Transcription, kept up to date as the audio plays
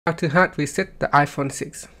How to hard reset the iPhone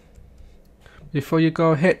 6. Before you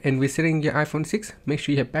go ahead and resetting your iPhone 6, make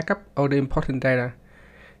sure you have backup all the important data.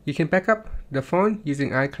 You can backup the phone using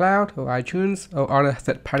iCloud or iTunes or other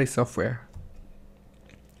third-party software.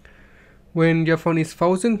 When your phone is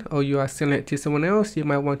frozen or you are selling it to someone else, you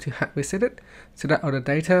might want to hard reset it so that all the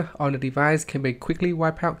data on the device can be quickly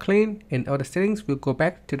wiped out clean and all the settings will go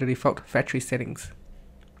back to the default factory settings.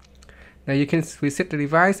 Now you can reset the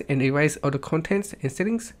device and erase all the contents and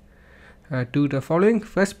settings. Do the following.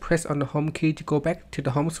 First, press on the home key to go back to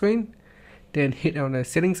the home screen. Then hit on the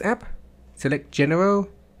settings app, select general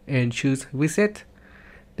and choose reset.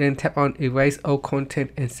 Then tap on erase all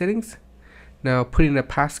content and settings. Now put in a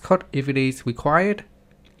passcode if it is required.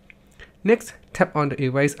 Next, tap on the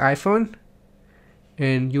erase iPhone.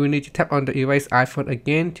 And you will need to tap on the erase iPhone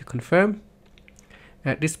again to confirm.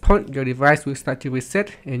 At this point, your device will start to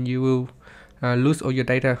reset and you will lose all your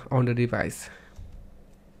data on the device.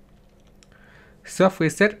 Soft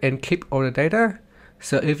reset and keep all the data.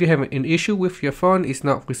 So if you have an issue with your phone is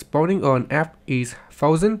not responding or an app is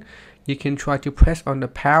frozen, you can try to press on the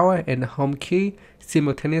power and the home key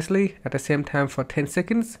simultaneously at the same time for 10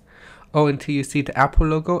 seconds or until you see the Apple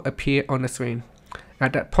logo appear on the screen.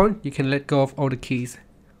 At that point, you can let go of all the keys.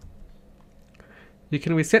 You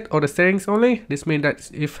can reset all the settings only. This means that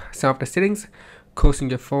if some of the settings causing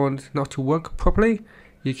your phone not to work properly,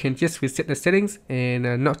 you can just reset the settings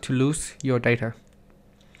and not to lose your data.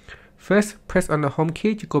 First, press on the home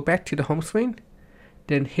key to go back to the home screen.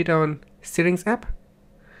 Then hit on settings app.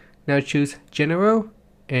 Now choose general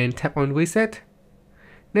and tap on reset.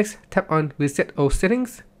 Next, tap on reset all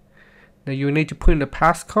settings. Now you will need to put in the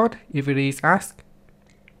passcode if it is asked.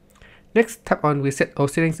 Next, tap on reset all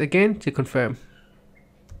settings again to confirm.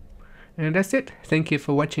 And that's it. Thank you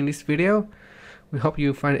for watching this video. We hope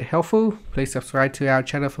you find it helpful. Please subscribe to our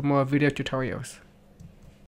channel for more video tutorials.